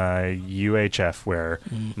from UHF, where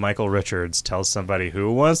Michael Richards tells somebody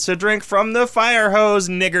who wants to drink from the fire hose,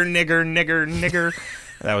 nigger, nigger, nigger, nigger.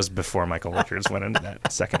 That was before Michael Richards went into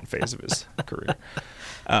that second phase of his career.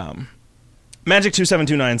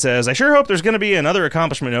 Magic2729 says, I sure hope there's going to be another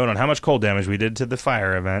accomplishment note on how much cold damage we did to the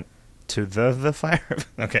fire event. To the fire event.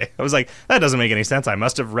 Okay. I was like, that doesn't make any sense. I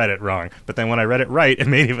must have read it wrong. But then when I read it right, it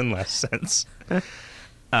made even less sense.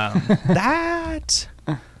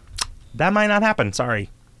 That might not happen. Sorry.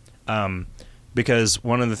 Because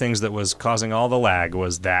one of the things that was causing all the lag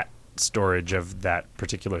was that storage of that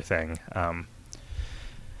particular thing.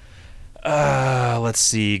 Let's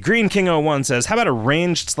see. Green King 01 says, how about a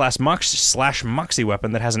ranged slash moxie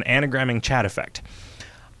weapon that has an anagramming chat effect?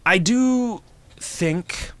 I do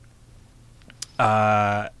think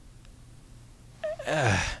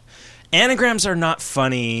anagrams are not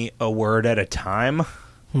funny a word at a time.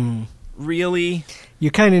 Really? You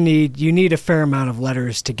kind of need a fair amount of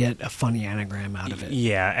letters to get a funny anagram out of it.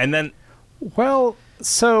 Yeah, and then Well,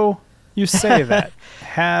 so you say that.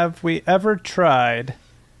 Have we ever tried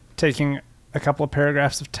taking a couple of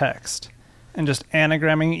paragraphs of text and just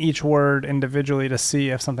anagramming each word individually to see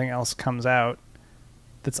if something else comes out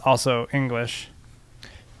that's also English?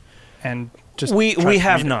 And just we try to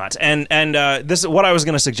have read it? not. And this is what I was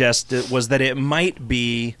going to suggest was that it might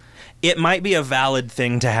be a valid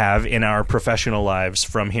thing to have in our professional lives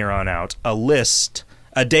from here on out,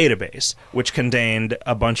 a database, which contained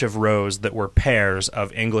a bunch of rows that were pairs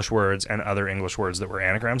of English words and other English words that were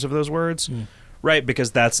anagrams of those words, right?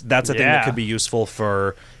 Because that's a thing that could be useful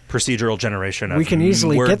for procedural generation of We can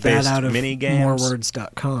easily get that word-based out of mini-games.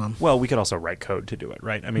 morewords.com. Well, we could also write code to do it,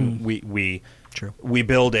 right? I mean, True. we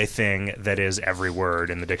build a thing that is every word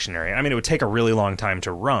in the dictionary. I mean, it would take a really long time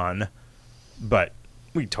to run, but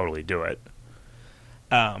we totally do it.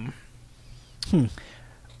 I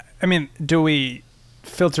mean, do we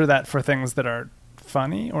filter that for things that are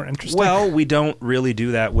funny or interesting? Well, we don't really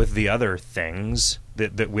do that with the other things.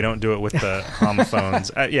 That we don't do it with the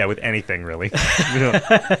homophones. Yeah, with anything really. We don't.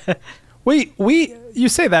 You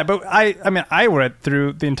say that, but I mean, I read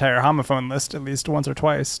through the entire homophone list at least once or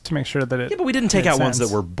twice to make sure that it. Yeah, but we didn't take made out ones sense.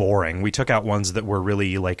 that were boring. We took out ones that were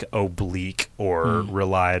really like oblique or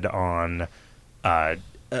relied on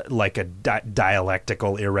like a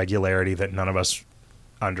dialectical irregularity that none of us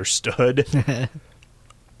understood.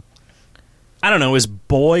 I don't know. Is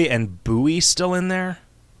boy and buoy still in there?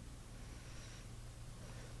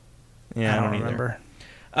 Yeah, I don't either. remember.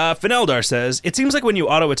 Fineldar says, it seems like when you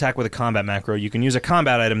auto-attack with a combat macro, you can use a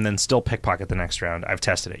combat item, then still pickpocket the next round. I've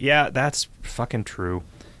tested it. Yeah, that's fucking true.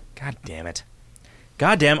 God damn it.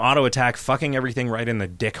 Goddamn auto-attack fucking everything right in the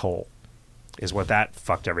dick hole is what that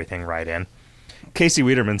fucked everything right in. Casey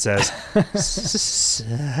Wiederman says,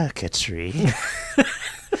 circuitry.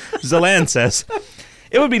 Zalan says,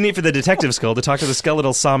 it would be neat for the detective skull to talk to the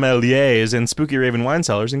skeletal sommeliers in Spooky Raven wine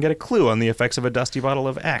cellars and get a clue on the effects of a dusty bottle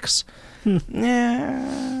of X.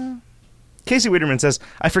 Yeah. Casey Wiederman says,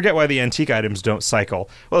 I forget why the antique items don't cycle.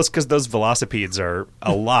 Well, it's because those velocipedes are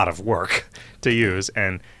a lot of work to use,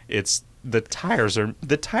 and it's the tires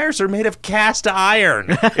are made of cast iron.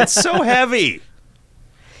 It's so heavy.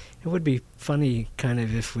 It would be funny kind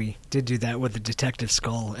of if we did do that with the detective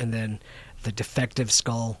skull and then the defective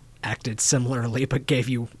skull acted similarly but gave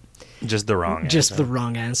you Just the wrong answer. the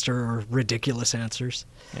wrong answer or ridiculous answers.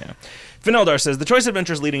 Yeah. Fineldar says, the choice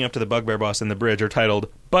adventures leading up to the Bugbear Boss in the bridge are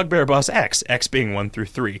titled Bugbear Boss X, X being 1 through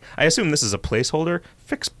 3. I assume this is a placeholder.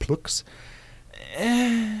 Fix plooks.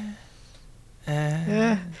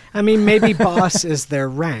 I mean, maybe boss is their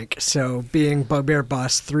rank, so being Bugbear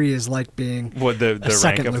Boss 3 is like being What the a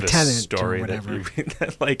second rank of the lieutenant story or that whatever. you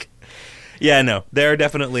like. Yeah, no, they're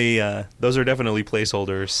definitely those are definitely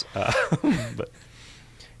placeholders. But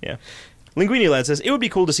yeah, Linguini Lad says it would be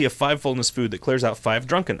cool to see a 5 fullness food that clears out 5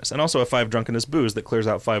 drunkenness, and also a 5 drunkenness booze that clears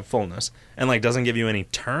out 5 fullness, and like doesn't give you any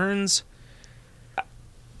turns.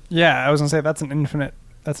 Yeah, I was gonna say that's an infinite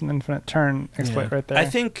turn exploit right there. I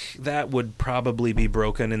think that would probably be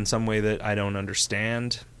broken in some way that I don't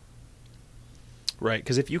understand. Right,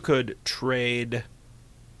 because if you could trade...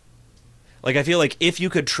 Like, I feel like if you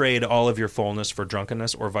could trade all of your fullness for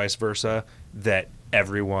drunkenness or vice versa, that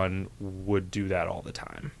everyone would do that all the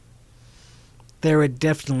time. There would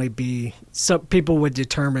definitely be... Some people would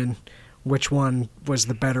determine which one was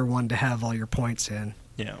the better one to have all your points in.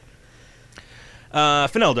 Yeah.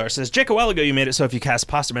 Fineldar says, Jake, a while ago you made it so if you cast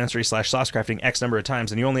Pasta Mastery / Sauce Crafting X number of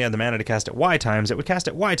times and you only had the mana to cast it Y times, it would cast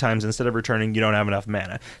it Y times instead of returning you don't have enough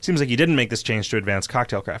mana. Seems like you didn't make this change to advanced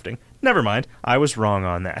cocktail crafting. Never mind, I was wrong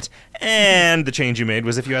on that. And the change you made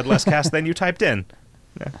was if you had less cast than you typed in.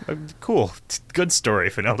 Yeah, cool. Good story,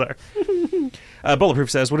 Fineldar.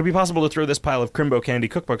 Bulletproof says, would it be possible to throw this pile of Crimbo Candy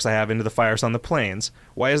cookbooks I have into the fires on the plains?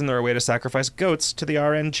 Why isn't there a way to sacrifice goats to the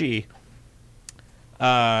RNG?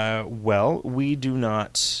 Well, we do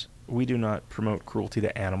not promote cruelty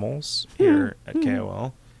to animals here at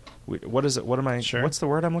KoL. What is it? What am I? Sure. What's the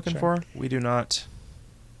word I'm looking for? We do not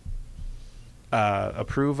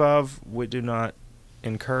approve of. We do not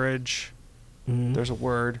encourage. There's a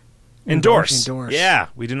word. Endorse. Yeah,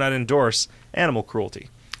 we do not endorse animal cruelty.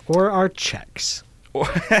 Or our checks.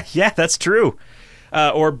 Yeah, that's true.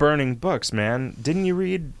 Or burning books, man. Didn't you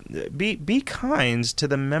read? Be kind to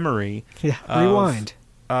the memory. Yeah, rewind.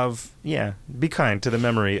 Be kind to the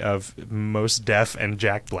memory of Mos Def and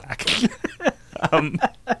Jack Black.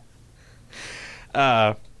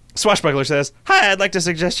 Swashbuckler says, hi, I'd like to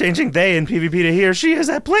suggest changing they in PvP to he or she is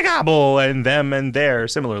applicable, and them and their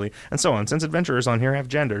similarly, and so on, since adventurers on here have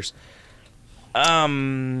genders. Yeah,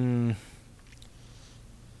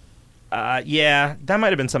 that might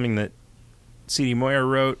have been something that C.D. Moyer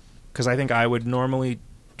wrote, because I think I would normally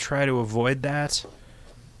try to avoid that.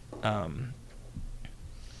 But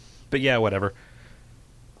yeah, whatever.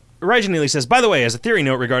 Raija Neely says, by the way, as a theory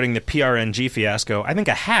note regarding the PRNG fiasco, I think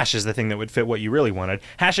a hash is the thing that would fit what you really wanted.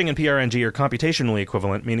 Hashing and PRNG are computationally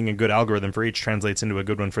equivalent, meaning a good algorithm for each translates into a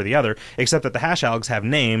good one for the other, except that the hash algs have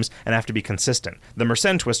names and have to be consistent. The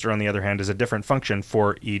Mersenne twister, on the other hand, is a different function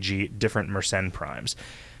for, e.g., different Mersenne primes.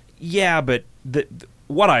 Yeah, but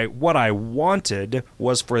what I wanted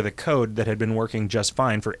was for the code that had been working just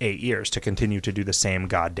fine for 8 years to continue to do the same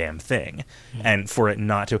goddamn thing, and for it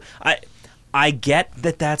not to. I get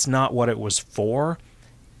that that's not what it was for,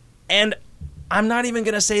 and I'm not even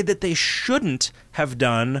going to say that they shouldn't have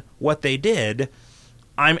done what they did.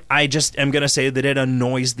 I just am going to say that it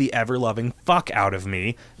annoys the ever-loving fuck out of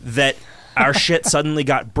me that our shit suddenly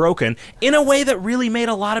got broken in a way that really made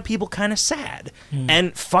a lot of people kind of sad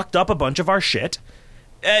and fucked up a bunch of our shit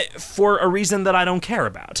for a reason that I don't care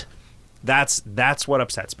about. That's what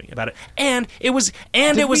upsets me about it. And it was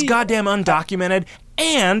goddamn undocumented.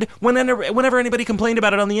 And whenever anybody complained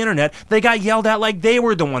about it on the internet, they got yelled at like they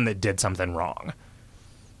were the one that did something wrong.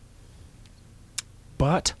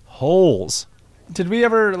 But holes. Did we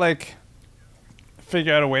ever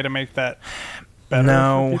figure out a way to make that better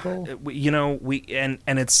no, for people?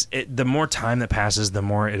 The more time that passes, the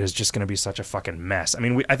more it is just going to be such a fucking mess. I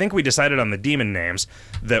mean, I think we decided on the demon names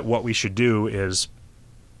that what we should do is,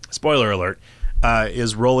 spoiler alert,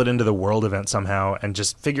 is roll it into the world event somehow and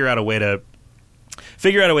just figure out a way to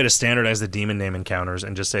standardize the demon name encounters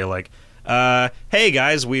and just say hey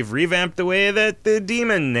guys, we've revamped the way that the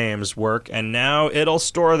demon names work, and now it'll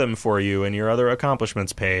store them for you in your other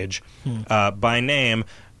accomplishments page by name.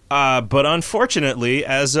 But unfortunately,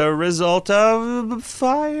 as a result of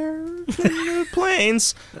fire in the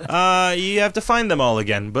plains, you have to find them all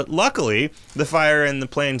again. But luckily, the fire in the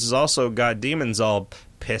plains has also got demons all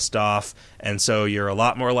pissed off, and so you're a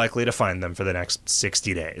lot more likely to find them for the next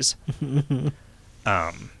 60 days.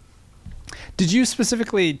 Did you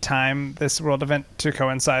specifically time this world event to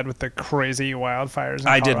coincide with the crazy wildfires in Colorado?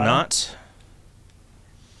 I did not.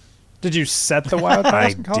 Did you set the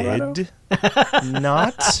wildfires in Colorado? I did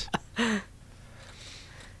not.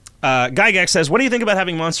 Gygax says, what do you think about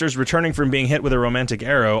having monsters returning from being hit with a romantic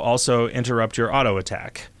arrow also interrupt your auto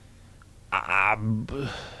attack? I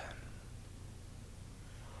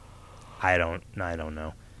don't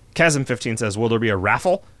know. Chasm15 says, will there be a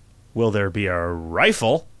raffle? Will there be a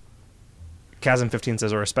rifle? Chasm15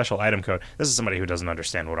 says, or a special item code. This is somebody who doesn't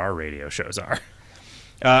understand what our radio shows are.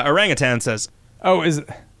 Orangutan says, oh, is it?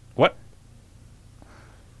 What?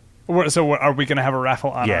 So are we going to have a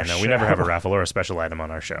raffle on our show? Yeah, no, we never have a raffle or a special item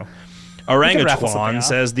on our show. Orangutan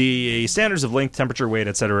says the standards of length, temperature, weight,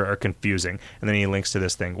 etc. are confusing. And then he links to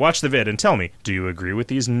this thing. Watch the vid and tell me, do you agree with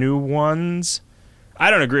these new ones?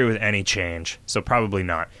 I don't agree with any change, so probably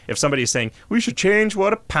not. If somebody's saying, we should change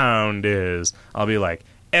what a pound is, I'll be like,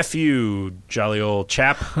 F you, jolly old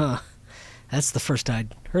chap. Huh. That's the first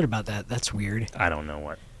I'd heard about that. That's weird. I don't know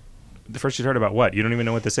what. The first you'd heard about what? You don't even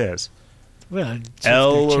know what this is. Well,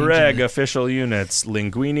 L-Reg official units,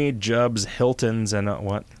 Linguini, Jubs, Hiltons, and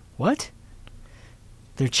what? What?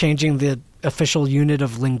 They're changing the official unit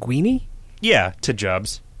of Linguini? Yeah, to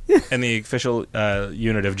Jubs. And the official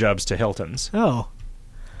unit of Jubs to Hiltons. Oh.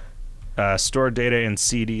 Store data in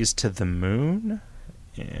CDs to the moon?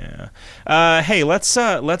 Yeah. Hey, let's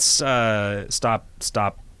stop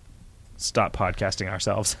podcasting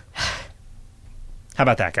ourselves. How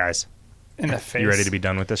about that, guys? In the face. You ready to be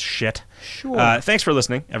done with this shit? Sure. Thanks for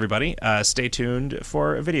listening, everybody. Stay tuned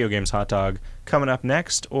for Video Games Hot Dog coming up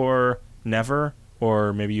next, or never,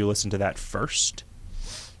 or maybe you listen to that first.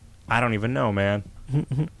 I don't even know, man.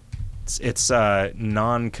 It's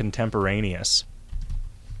non-contemporaneous.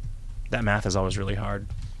 That math is always really hard.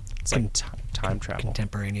 It's like time travel.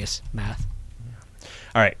 Contemporaneous math.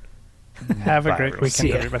 All right. Have a Bye, great everyone. weekend, See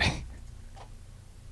ya. everybody.